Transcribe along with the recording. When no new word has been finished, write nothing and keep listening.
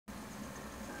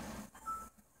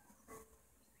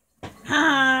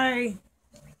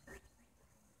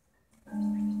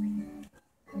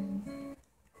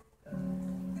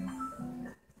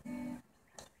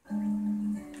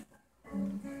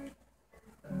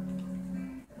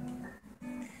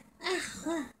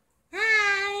Hi!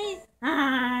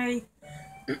 Hi.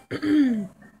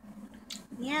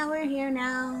 Yeah, we're here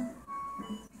now.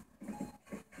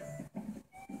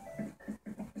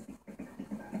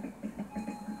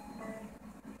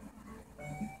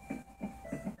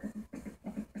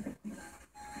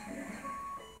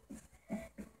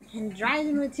 And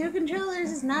driving with two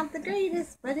controllers is not the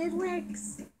greatest, but it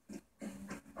works.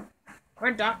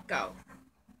 Where'd Doc go?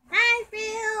 Hi,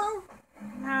 Phil!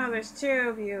 Oh, there's two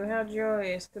of you. How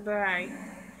joyous. Goodbye.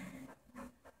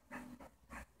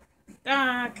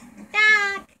 Doc!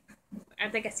 Doc! I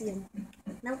think I see him.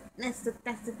 Nope, that's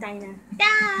the diner.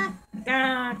 Doc!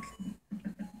 Doc!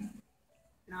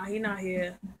 No, he's not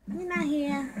here. You're not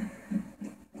here.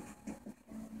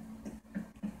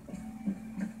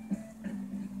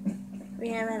 We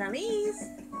have Annalise.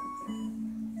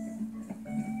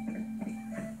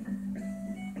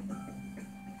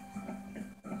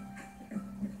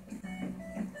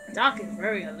 Doc is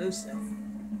very elusive.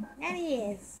 That he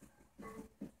is.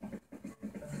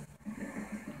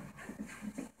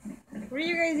 What are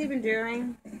you guys even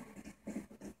doing?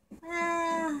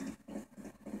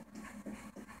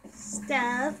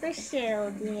 Stuff for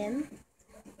Sheldon.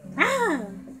 Ah!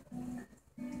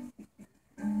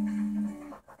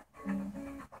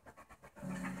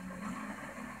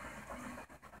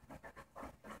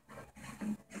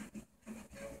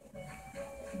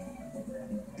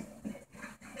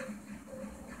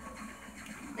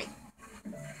 Wait.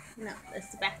 No,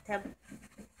 that's the bathtub.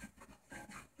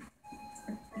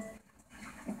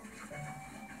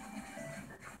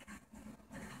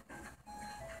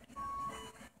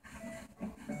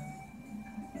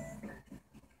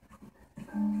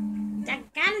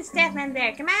 Got his stuff in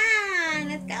there. Come on,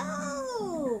 let's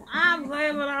go. I'm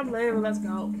leaving. Let's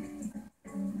go.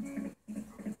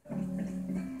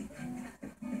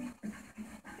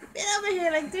 Been over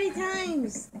here like 3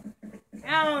 times.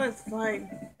 Oh, that's fine.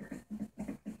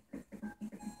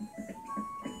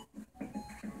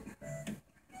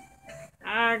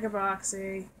 Hi,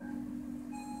 Gaboxy.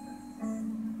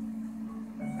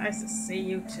 Nice to see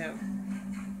you too.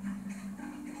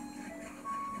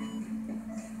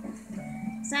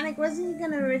 Sonic, wasn't you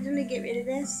gonna originally get rid of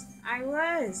this? I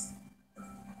was.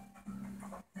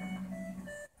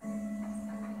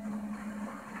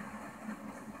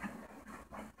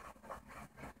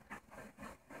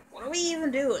 What are we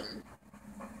even doing?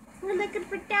 We're looking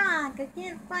for Doc. I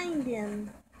can't find him.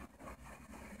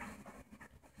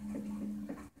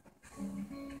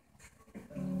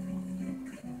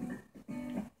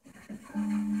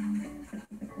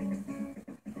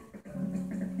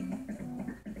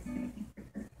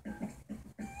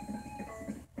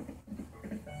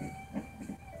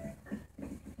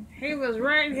 He was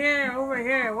right here, over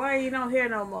here. Why are you not here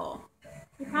no more?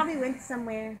 He probably went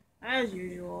somewhere. As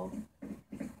usual.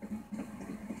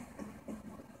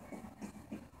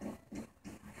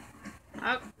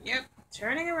 Oh, yep.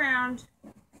 Turning around.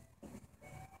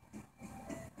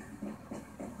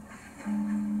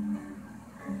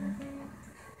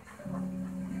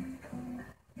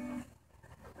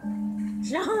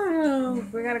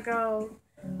 John, we gotta go.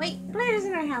 Wait, Blair's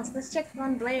in our house. Let's check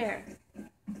on Blair.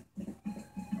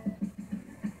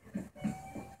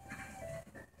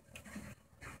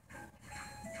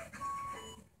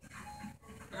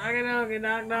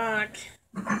 Knock, knock.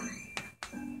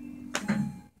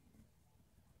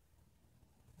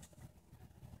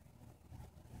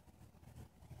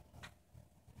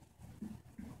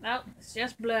 Nope, it's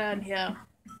just Blair in here.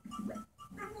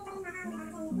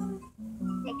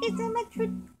 Thank you so much for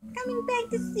coming back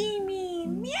to see me.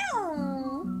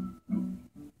 Meow.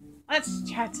 Let's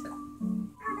chat.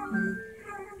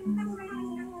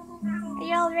 Are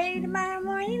you all ready tomorrow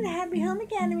morning? The Happy Home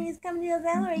Academy is coming to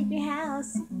evaluate your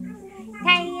house.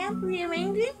 Tidy up,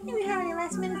 rearrange it. If you have any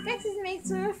last minute fixes to make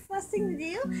sure fussing to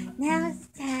do, now is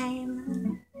the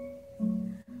time.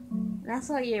 That's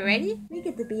all you're ready? We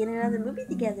get to be in another movie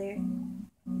together.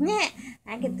 Yeah,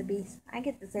 I get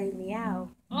to say meow.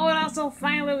 Oh, and also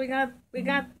finally we got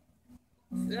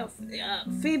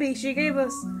Phoebe. She gave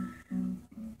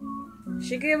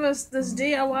us this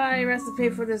DIY recipe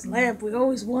for this lamp. We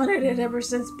always wanted it ever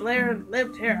since Blair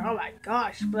lived here. Oh my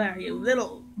gosh, Blair, you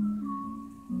little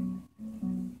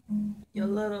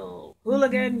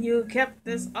hooligan! You kept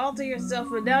this all to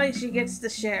yourself, and now she gets to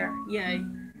share. Yay!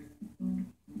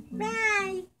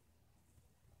 Bye.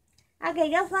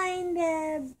 Okay, go find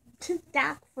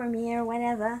Doc for me or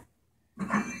whatever.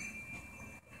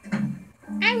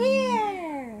 I'm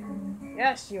here.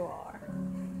 Yes, you are.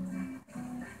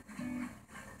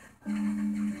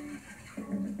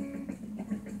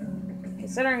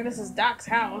 Considering this is Doc's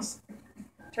house,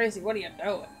 Tracie, what are you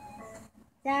doing?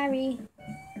 Sorry.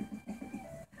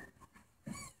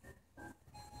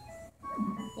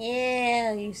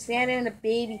 Yeah, you sat in a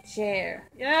baby chair.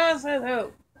 Yes, I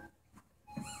do.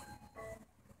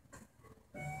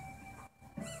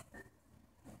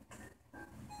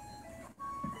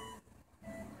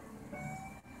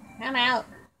 Come out.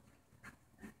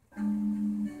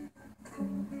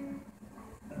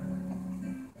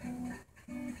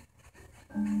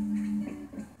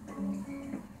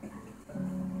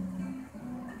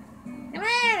 Come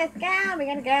on, let's go. We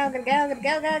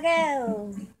gotta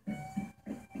go.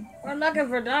 We're looking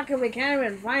for Doc and we can't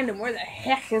even find him. Where the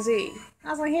heck is he? I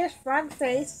was like, here's Frog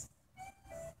Face.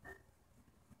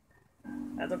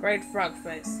 That's a great frog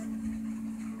face.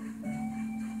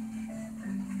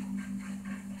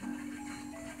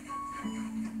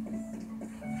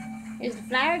 Here's the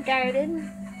flower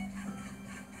garden.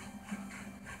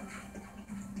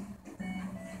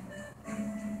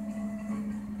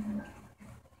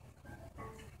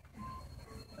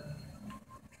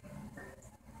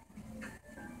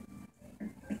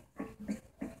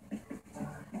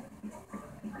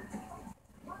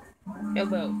 You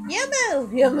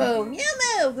move. You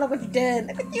move. Look what you did.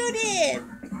 Look what you did.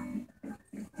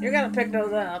 You're gonna pick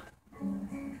those up.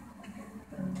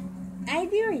 I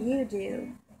do or you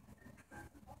do?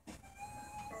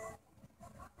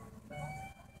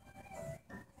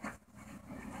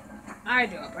 I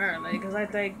do, apparently, because I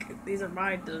think these are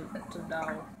mine to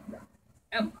know.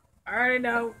 Yep, I already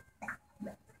know.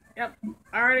 Yep,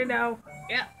 I already know.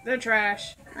 Yep, they're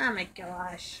trash. Oh my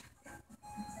gosh.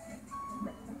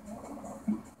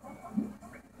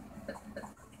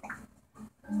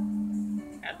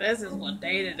 And this is what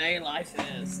day-to-day life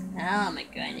is. Oh my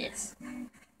goodness.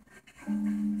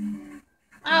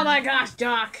 Oh my gosh,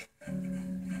 Doc!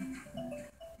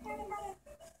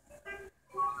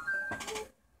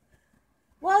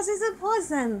 What is a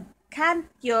poison? Can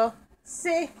you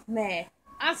see me?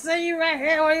 I see you right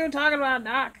here. What are you talking about,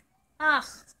 Doc? Ah,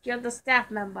 you're the staff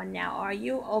member now, are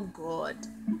you? Oh, good.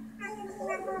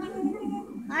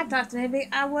 I thought maybe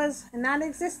I was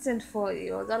non-existent for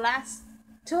you the last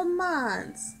 2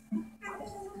 months.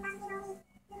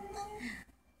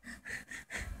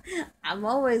 I'm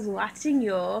always watching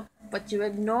you, but you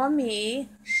ignore me,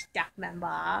 staff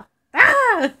member.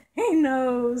 Ah! He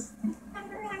knows.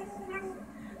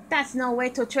 That's no way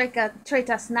to treat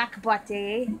a snack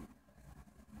buddy.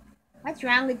 What's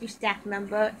wrong with you, staff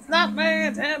member? It's not me,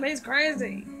 it's him. He's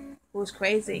crazy. Who's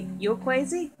crazy? You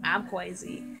crazy? I'm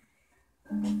crazy.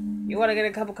 You want to get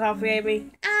a cup of coffee,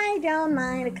 Amy? I don't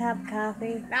mind a cup of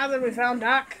coffee. Now that we found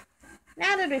Doc?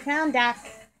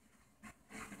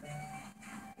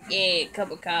 Yeah,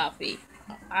 cup of coffee.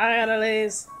 I gotta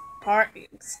leave. Party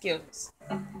excuse.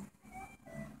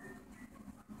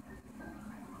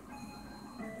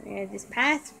 Yeah, just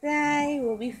pass by.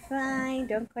 We'll be fine.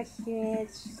 Don't question it.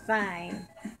 It's fine.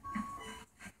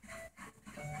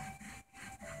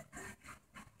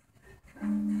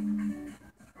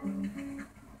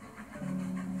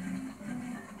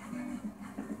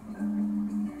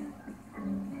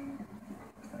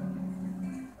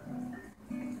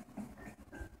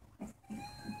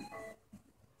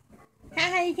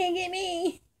 Haha, you can't get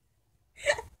me.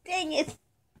 Dang it.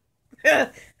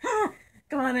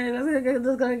 Come on in, let's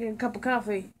go get a cup of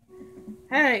coffee.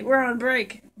 Hey, we're on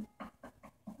break.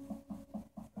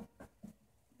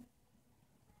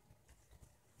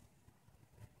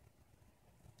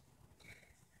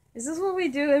 Is this what we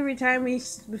do every time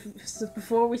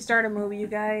before we start a movie, you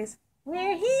guys?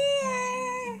 We're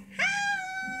here.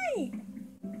 Hi.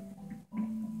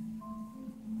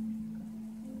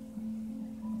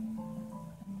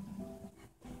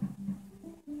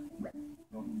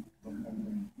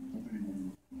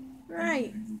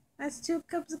 Right. That's 2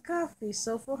 cups of coffee,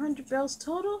 so 400 bells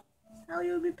total? How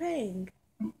you would be paying?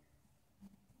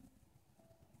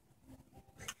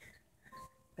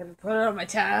 Gotta put it on my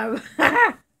tab.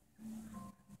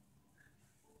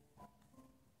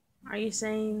 Are you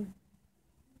saying?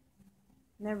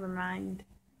 Never mind.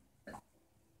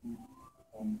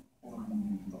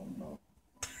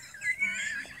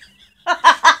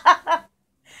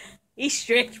 He's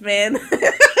strict, man.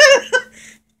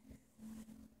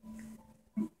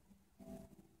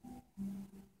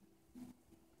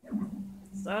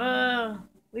 So,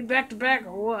 we back to back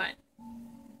or what?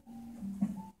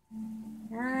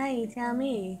 Alright, you tell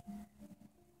me.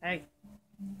 Hey,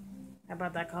 how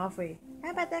about that coffee?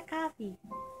 How about that coffee?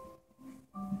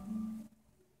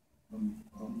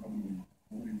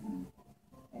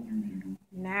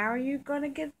 Now are you gonna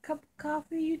get a cup of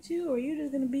coffee, you two, or are you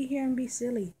just gonna be here and be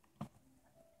silly?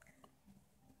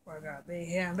 We're gonna be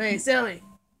here and be silly.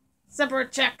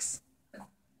 Separate checks.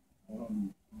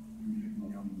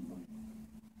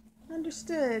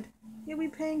 Understood. You'll be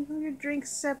paying for your drinks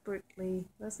separately.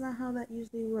 That's not how that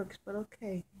usually works, but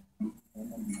okay.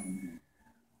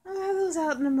 I'll have those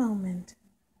out in a moment.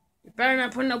 You better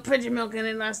not put no pigeon milk in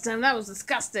it last time. That was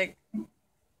disgusting.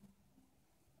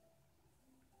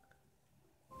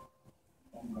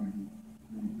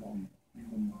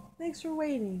 Thanks for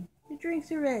waiting. Your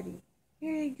drinks are ready.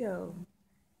 Here you go.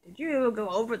 Did you ever go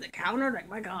over the counter? Like,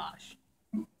 my gosh.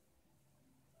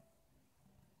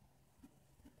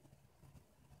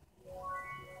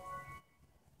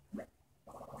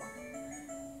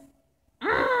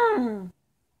 Mmm!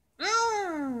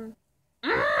 Mmm!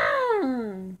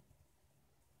 Mmm!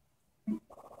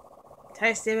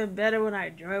 Tastes even better when I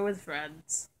enjoy with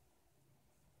friends.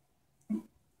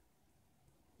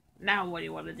 Now what do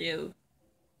you want to do?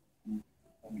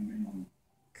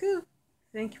 Cool.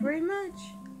 Thank you very much.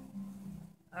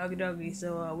 Okie dokie,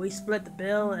 so we split the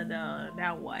bill and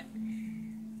now what?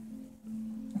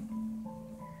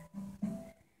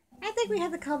 I think we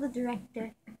have to call the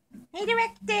director. Hey,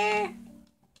 director!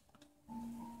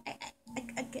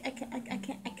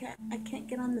 I can't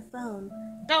get on the phone.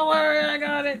 Don't worry, I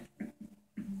got it.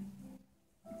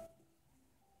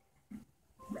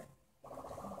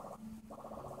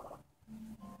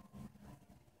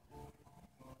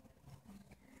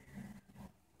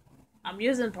 I'm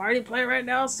using Party Play right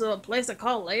now, so place a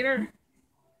call later.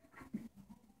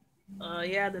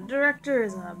 Yeah, the director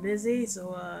is busy,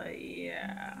 so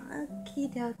yeah.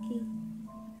 Okie dokie.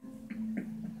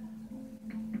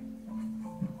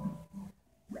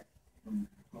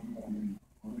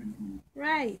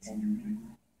 Right.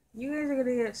 You guys are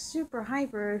gonna get super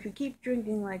hyper if you keep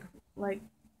drinking like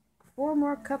 4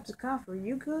 more cups of coffee. Are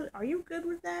you good? Are you good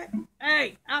with that?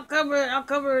 Hey, I'll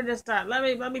cover it this time. Let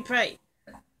me pay.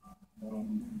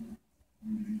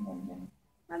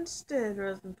 Understood,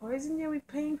 Rosen Poison. You'll be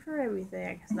paying for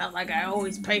everything. It's not like I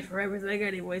always pay for everything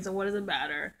anyway, so what does it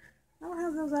matter? I'll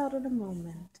have those out in a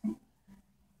moment.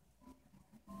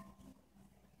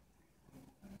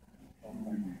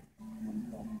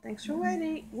 Thanks for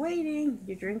waiting.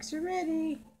 Your drinks are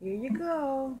ready. Here you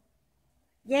go.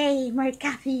 Yay, more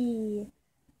coffee.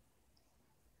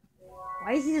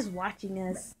 Why is he just watching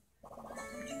us?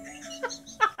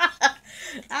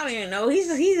 I don't even know. He's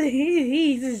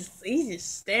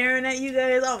just staring at you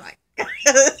guys. Oh my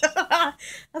god.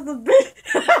 That's a big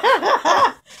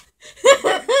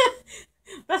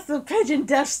That's the Pigeon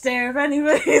Death stare if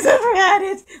anybody's ever had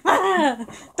it.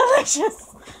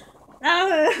 Delicious.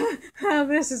 Oh,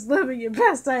 this is living your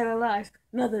best night of life.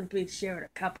 Nothing beats sharing a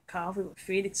cup of coffee with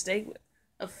Phoenix steak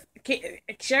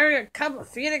sharing a cup of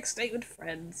Phoenix steak with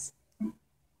friends.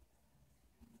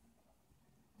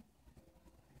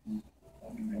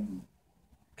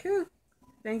 Cool.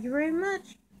 Thank you very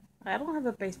much. I don't have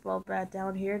a baseball bat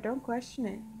down here. Don't question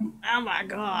it. Oh my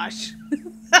gosh.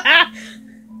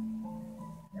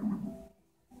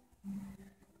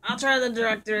 I'll try the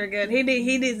director again. He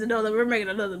needs to know that we're making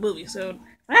another movie soon.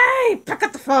 Hey, pick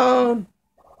up the phone.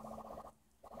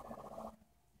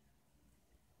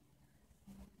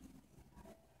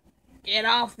 Get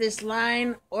off this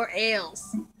line or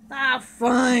else. Ah,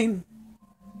 fine.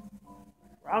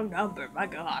 Wrong number, my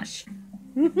gosh.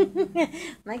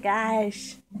 My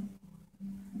gosh.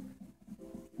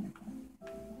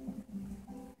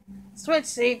 Switch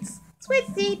seats. Switch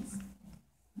seats.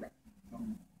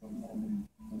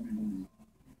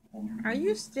 Are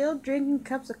you still drinking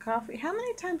cups of coffee? How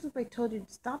many times have I told you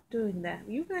to stop doing that?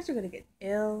 You guys are gonna get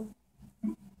ill.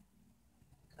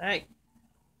 Hey.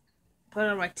 Put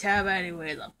on my tab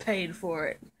anyways. I'm paying for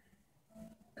it.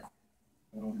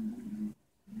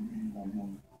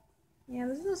 Yeah,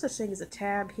 there's no such thing as a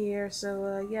tab here,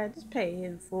 so yeah, just pay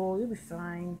in full. You'll be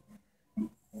fine.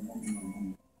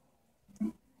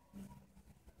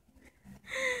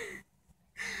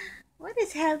 What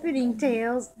is happening,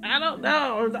 Tails? I don't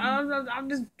know. I'm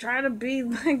just trying to be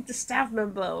like the staff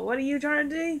member. What are you trying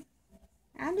to do?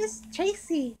 I'm just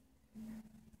Tracie.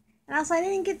 And also, I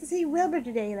didn't get to see Wilbur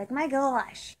today. Like, my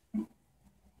gosh.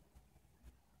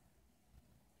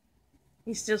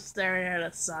 He's still staring at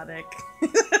us, Sonic.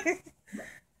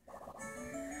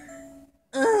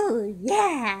 Oh,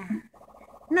 yeah.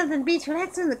 Nothing beats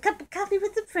relaxing with a cup of coffee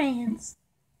with some friends.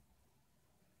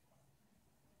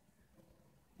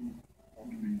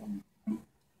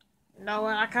 No,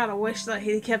 I kind of wish that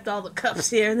he kept all the cups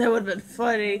here, and that would have been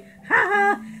funny.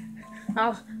 Ha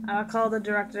ha! I'll call the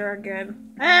director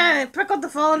again. Hey, pick up the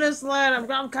phone this line.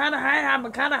 I'm kind of high. I'm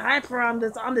kind of hyper on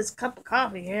this cup of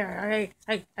coffee here.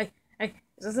 Hey! Is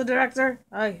this the director?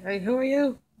 Hey, who are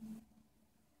you?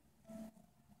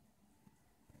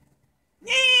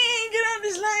 Hey, get on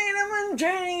this line. I'm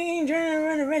trying to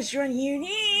run a restaurant here.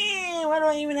 Yeah, why do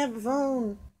I even have a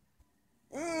phone?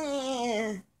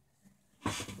 Bertha!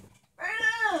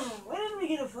 Why didn't we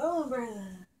get a phone,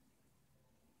 Bertha?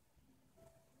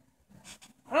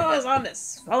 Who is on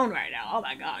this phone right now? Oh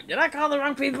my god, did I call the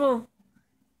wrong people?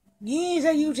 Yes,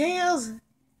 are you Tails?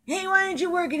 Hey, why aren't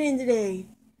you working in today?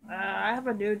 I have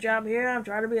a new job here. I'm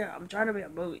trying to be a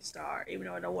movie star, even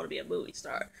though I don't want to be a movie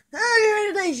star. Oh,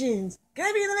 congratulations! Can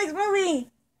I be in the next movie?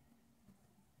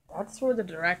 That's for the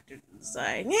director to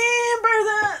decide. Yeah,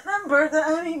 Bertha! Not Bertha,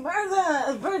 I mean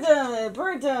Bertha!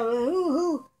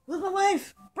 Who's my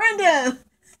wife? Brenda!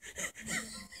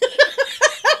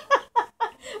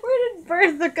 Where did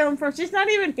Bertha come from? She's not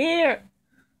even here!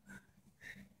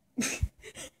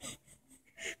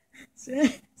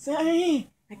 Sorry,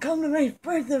 I called my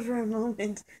Bertha for a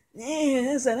moment. Yeah,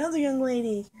 that's another young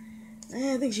lady.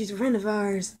 I think she's a friend of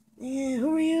ours. Yeah,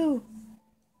 who are you?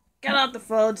 Get off the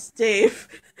phone, Steve.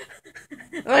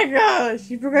 Oh my gosh,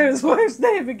 he forgot his wife's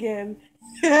name again.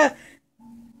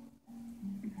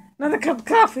 Another cup of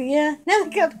coffee, yeah?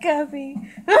 Another cup of coffee.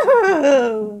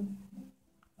 Oh.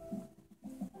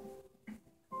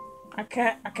 I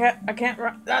can't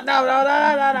run. No.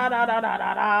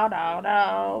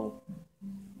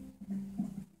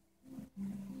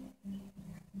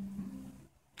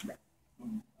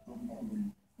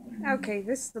 Okay,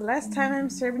 this is the last time I'm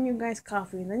serving you guys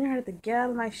coffee, and then you're gonna have to get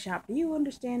out of my shop. Do you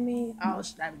understand me? Oh,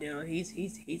 Snapdoodle,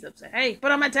 he's upset. Hey,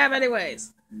 put on my tab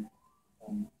anyways.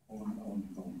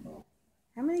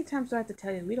 How many times do I have to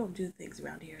tell you we don't do things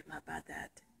around here about that?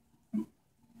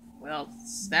 Well,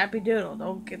 Snappy Doodle,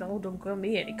 don't give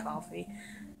me any coffee.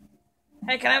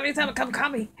 Hey, can I have any time a cup of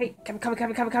coffee? Hey,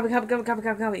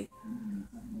 coffee.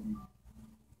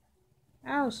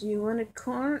 Oh, so you want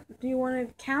do you want a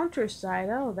counter side?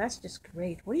 Oh, that's just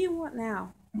great. What do you want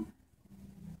now?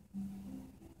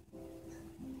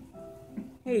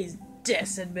 He's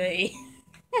dissing me.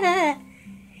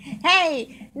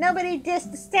 Hey, nobody dissed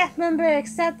the staff member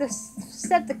except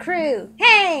the crew.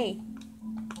 Hey!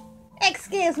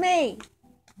 Excuse me.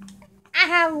 I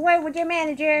have a word with your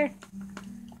manager.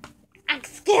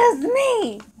 Excuse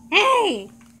me. Hey!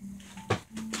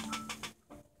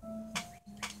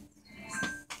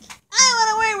 I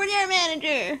want a word with your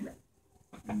manager.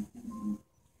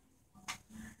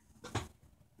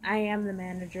 I am the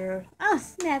manager. Oh,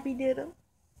 Snappy Doodle.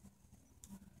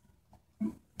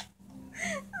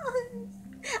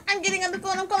 I'm getting on the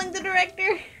phone. I'm calling the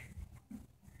director.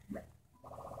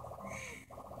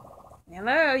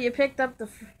 Hello, you picked up the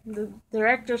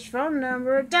director's phone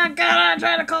number. God, I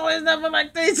tried to call his number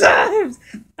like 3 times.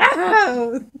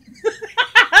 Oh.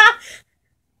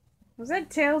 Was that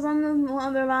Tails on the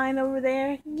other line over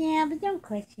there? Yeah, but don't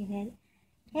question it.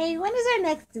 Hey, when is our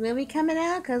next movie coming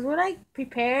out? Because we're like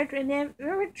prepared and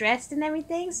we're dressed and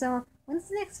everything. So when's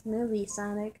the next movie,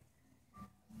 Sonic?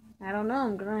 I don't know.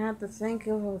 I'm gonna have to think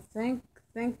of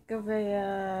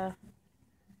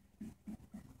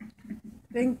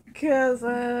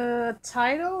a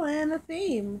title and a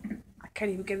theme. I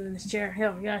can't even get in this chair.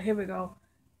 Here we go.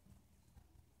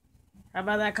 How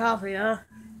about that coffee, huh?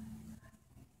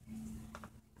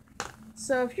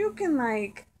 So if you can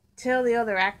like tell the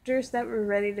other actors that you're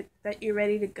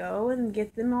ready to go and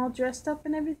get them all dressed up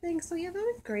and everything. So yeah, that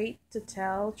was great to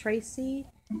tell Tracie.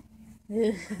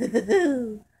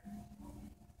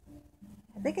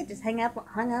 I think I just hung up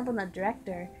on the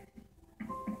director.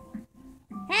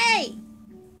 Hey!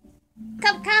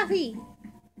 Cup of coffee!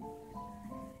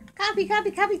 Coffee time!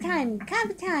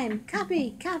 Coffee time!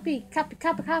 Coffee!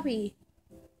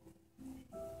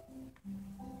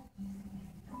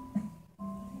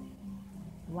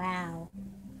 Wow.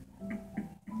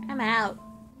 I'm out.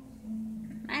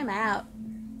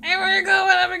 Hey, where you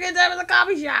going? Have a good time at the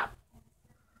coffee shop.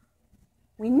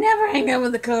 We never hang out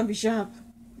with the coffee shop.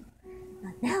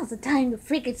 Now's the time to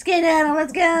freaking skedaddle.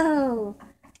 Let's go!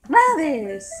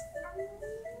 Mothers!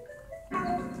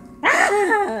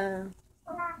 Ah!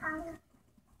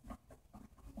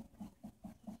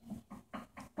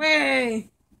 Hey!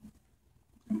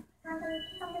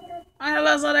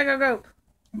 Hello, Sonic Group.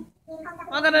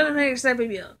 Welcome to the next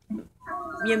episode.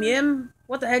 Yum.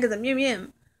 What the heck is a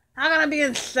yum? How can I be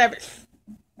in service?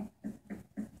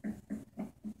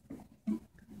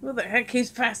 Who the heck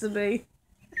keeps passing me?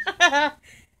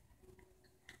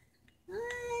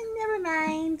 Never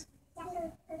mind.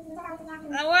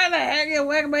 Why the heck you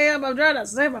wake me up? I'm trying to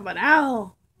sleep, I'm an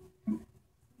owl.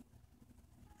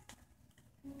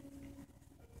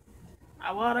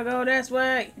 I wanna go this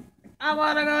way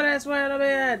to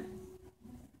bed.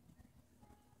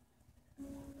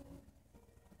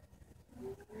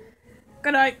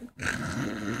 Good night.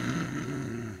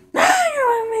 You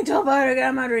want me to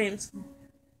get my dreams.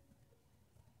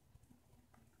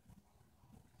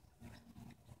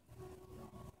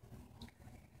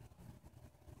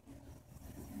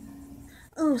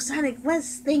 Oh, Sonic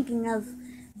was thinking of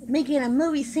making a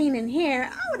movie scene in here.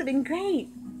 Oh, it would have been great.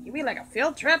 You mean like a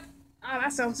field trip? Oh,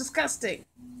 that sounds disgusting.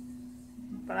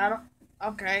 But I don't.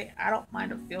 Okay, I don't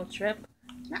mind a field trip.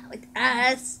 Not with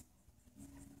us.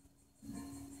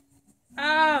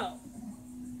 Oh!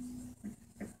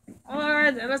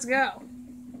 Alright then, let's go.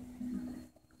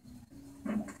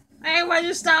 Hey, what are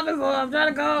you stopping for? I'm trying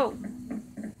to go.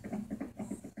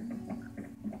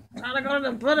 Trying to go to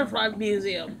the Butterfly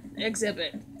Museum.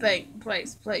 Exhibit. Thing.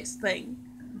 Place. Thing.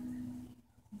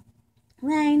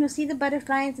 Right, we'll see the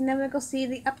butterflies and then we'll go see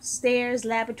the upstairs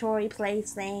laboratory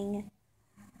place thing.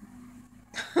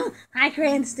 Hi,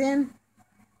 Cranston.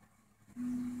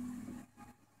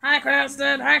 Hi,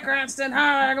 Cranston.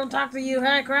 Hi, I'm gonna talk to you.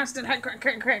 Hi, Cranston. Hi,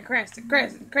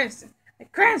 Cranston.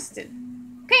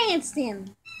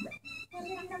 Cranston.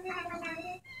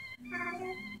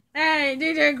 Hey,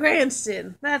 DJ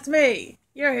Cranston. That's me.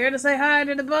 You're here to say hi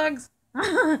to the bugs?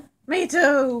 Me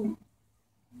too.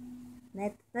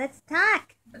 Let's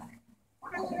talk.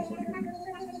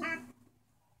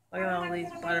 Look at all these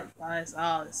butterflies.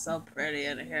 Oh, it's so pretty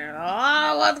in here.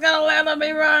 Oh, what's gonna let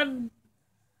me run?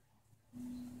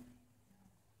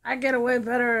 I get away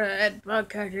better at bug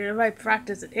catching if I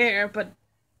practice it here, but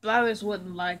others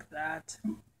wouldn't like that.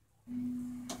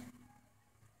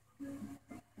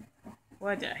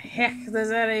 What the heck does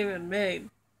that even mean?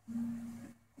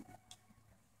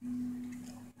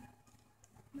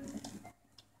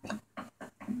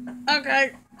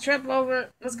 Okay, trip over.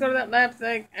 Let's go to that lab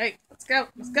thing. Hey, let's go.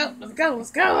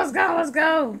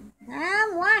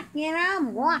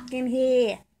 I'm walking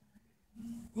here.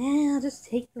 Yeah, I'll just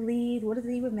take the lead. What does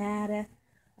it even matter?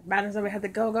 It matters that we have to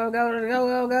go.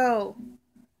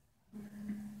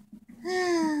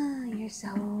 You're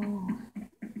so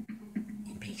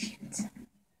impatient.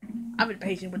 I'm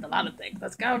impatient with a lot of things.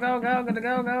 Let's go. Go.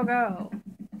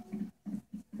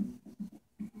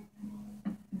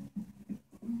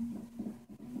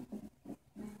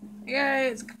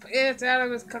 Yay, it's out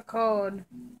of its cocoon.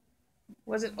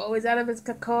 Was it always out of its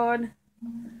cocoon?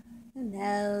 Who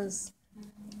knows?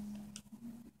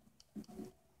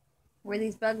 Were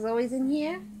these bugs always in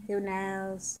here? Who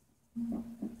knows?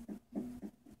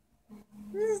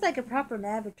 This is like a proper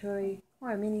laboratory,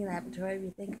 or a mini laboratory if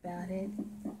you think about it.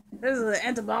 This is an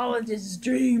entomologist's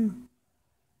dream.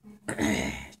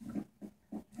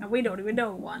 And we don't even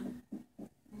know one.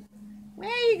 Where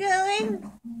are you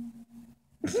going?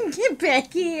 Get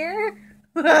back here.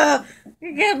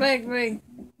 You can't make me.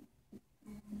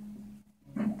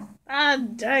 Ah,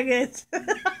 dang it.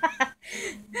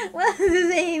 What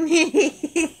does Amy?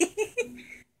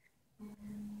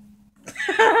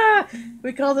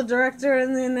 We call the director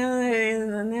and then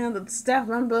now the staff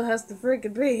member has to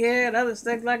freaking be here and other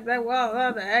stuff like that. Well,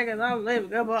 what the heck is I'm leaving?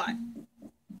 Goodbye.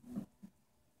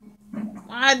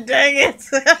 Ah, dang it.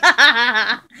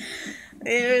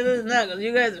 Hey, listen, Knuckles,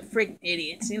 you guys are freaking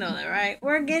idiots. You know that, right?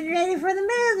 We're getting ready for the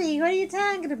movie. What are you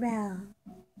talking about?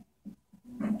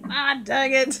 Ah,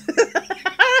 dang it.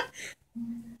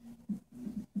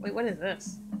 Wait, what is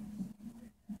this?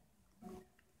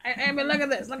 Hey, man, look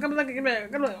at this. Look at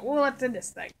this. What's in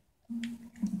this thing?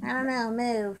 I don't know.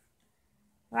 Move.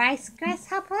 Rice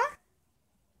grasshopper?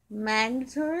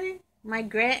 Migratory?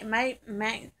 Migratory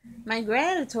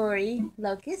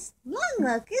locust? Long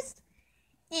locust?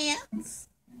 Ants?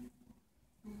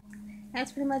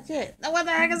 That's pretty much it. Now, what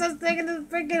the heck is this thing in this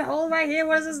freaking hole right here?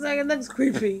 What is this thing? It looks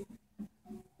creepy.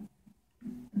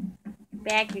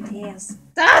 Back your tails.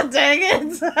 Ah, dang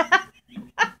it!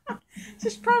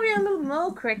 There's probably a little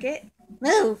mole cricket.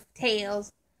 Move,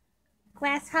 tails.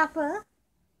 Grasshopper.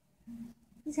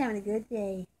 He's having a good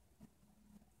day.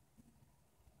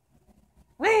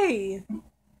 Wait!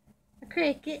 A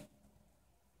cricket.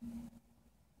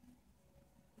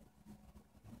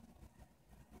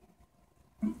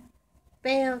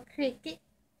 Bell cricket.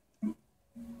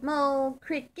 Mole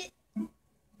cricket. And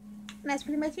that's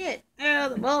pretty much it. Ew,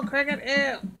 the mole cricket,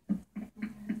 ew.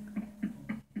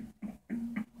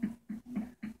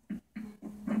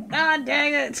 Ah,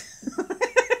 dang it!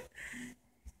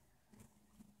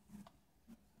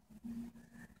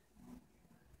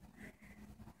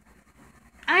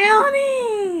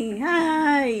 Ione!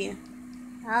 Hi!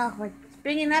 Oh, we're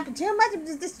bringing up too much of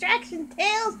this distraction,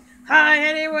 Tails! Hi,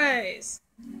 anyways!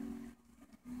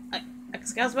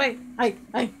 Excuse me! Hey!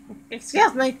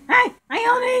 Excuse me! Hey!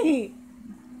 Ione!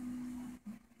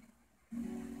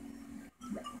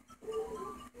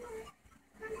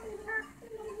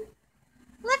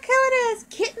 Look who it is,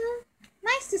 kitten!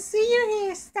 Nice to see you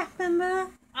here, staff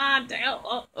member! Ah, damn!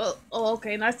 Oh,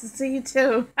 okay, nice to see you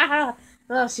too!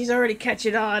 Well, she's already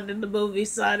catching on in the movie,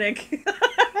 Sonic.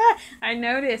 I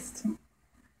noticed.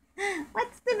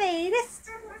 What's the latest?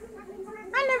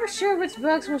 I'm never sure which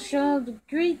bugs will show up to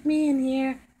greet me in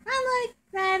here. I like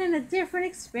that and a different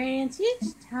experience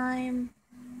each time.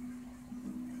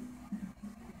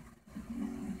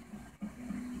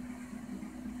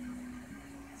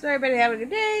 So everybody have a good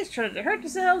day. Try not to hurt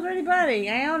yourselves or anybody.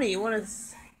 Ione, you wanna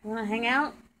hang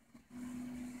out?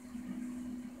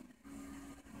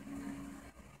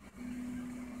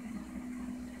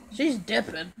 She's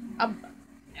dipping.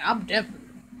 I'm dipping.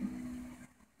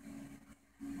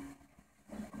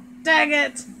 Dang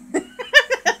it!